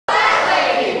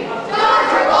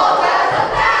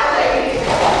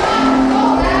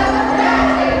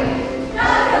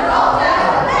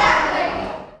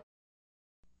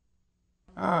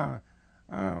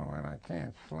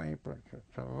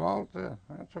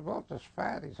Travolta's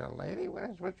fat. He's a lady.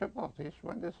 Where's Travolta?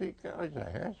 When does he go? He's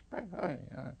a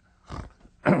hairspray.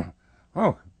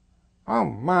 Oh, oh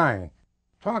my.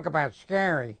 Talk about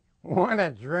scary. What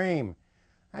a dream.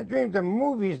 I dreamed of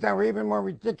movies that were even more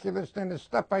ridiculous than the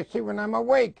stuff I see when I'm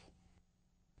awake.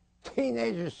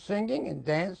 Teenagers singing and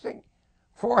dancing.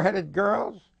 Four-headed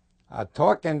girls. A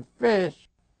talking fish.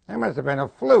 That must have been a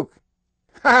fluke.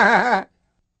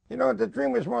 You know, the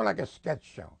dream was more like a sketch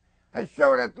show. A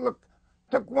show that, look,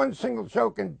 took one single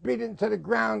joke and beat it into the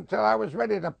ground till I was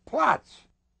ready to plots.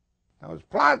 Those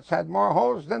plots had more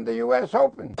holes than the U.S.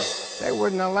 Open. They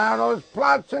wouldn't allow those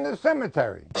plots in the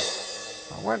cemetery.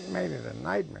 But what made it a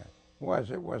nightmare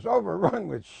was it was overrun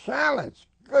with shallots.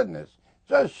 Goodness,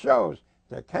 just shows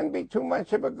there can be too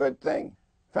much of a good thing.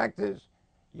 Fact is,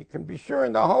 you can be sure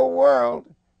in the whole world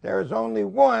there is only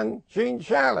one Gene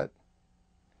Shalit.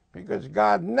 Because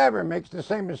God never makes the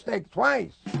same mistake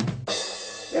twice.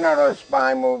 You know those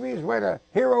spy movies where the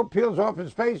hero peels off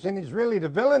his face and he's really the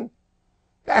villain?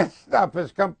 That stuff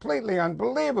is completely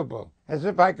unbelievable. As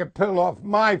if I could peel off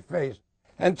my face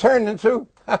and turn into...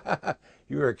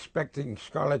 You were expecting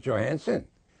Scarlett Johansson?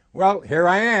 Well, here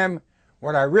I am.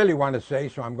 What I really want to say,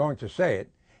 so I'm going to say it,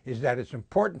 is that it's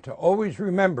important to always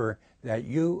remember that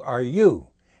you are you,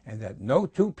 and that no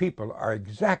two people are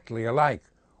exactly alike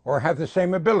or have the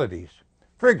same abilities.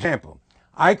 For example,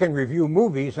 I can review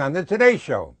movies on the Today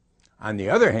Show. On the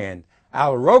other hand,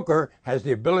 Al Roker has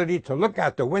the ability to look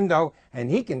out the window and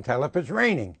he can tell if it's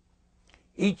raining.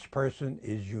 Each person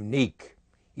is unique.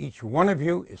 Each one of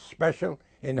you is special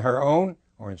in her own,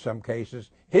 or in some cases,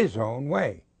 his own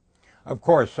way. Of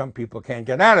course, some people can't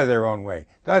get out of their own way.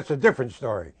 That's a different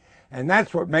story. And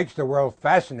that's what makes the world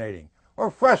fascinating, or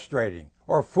frustrating,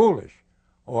 or foolish,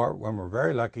 or, when we're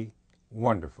very lucky,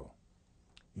 wonderful.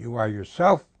 You are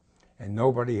yourself, and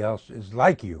nobody else is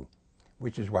like you,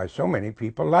 which is why so many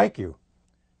people like you.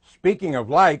 Speaking of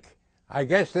like, I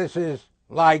guess this is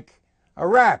like a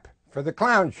wrap for the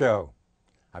clown show.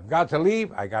 I've got to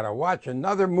leave. I got to watch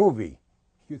another movie.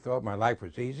 You thought my life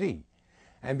was easy.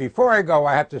 And before I go,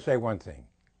 I have to say one thing.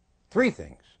 Three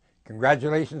things.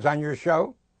 Congratulations on your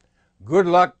show. Good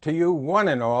luck to you, one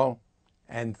and all.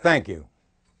 And thank you.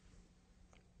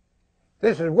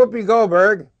 This is Whoopi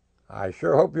Goldberg. I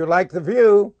sure hope you like the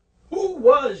view. Who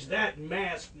was that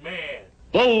masked man?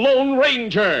 The Lone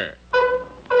Ranger.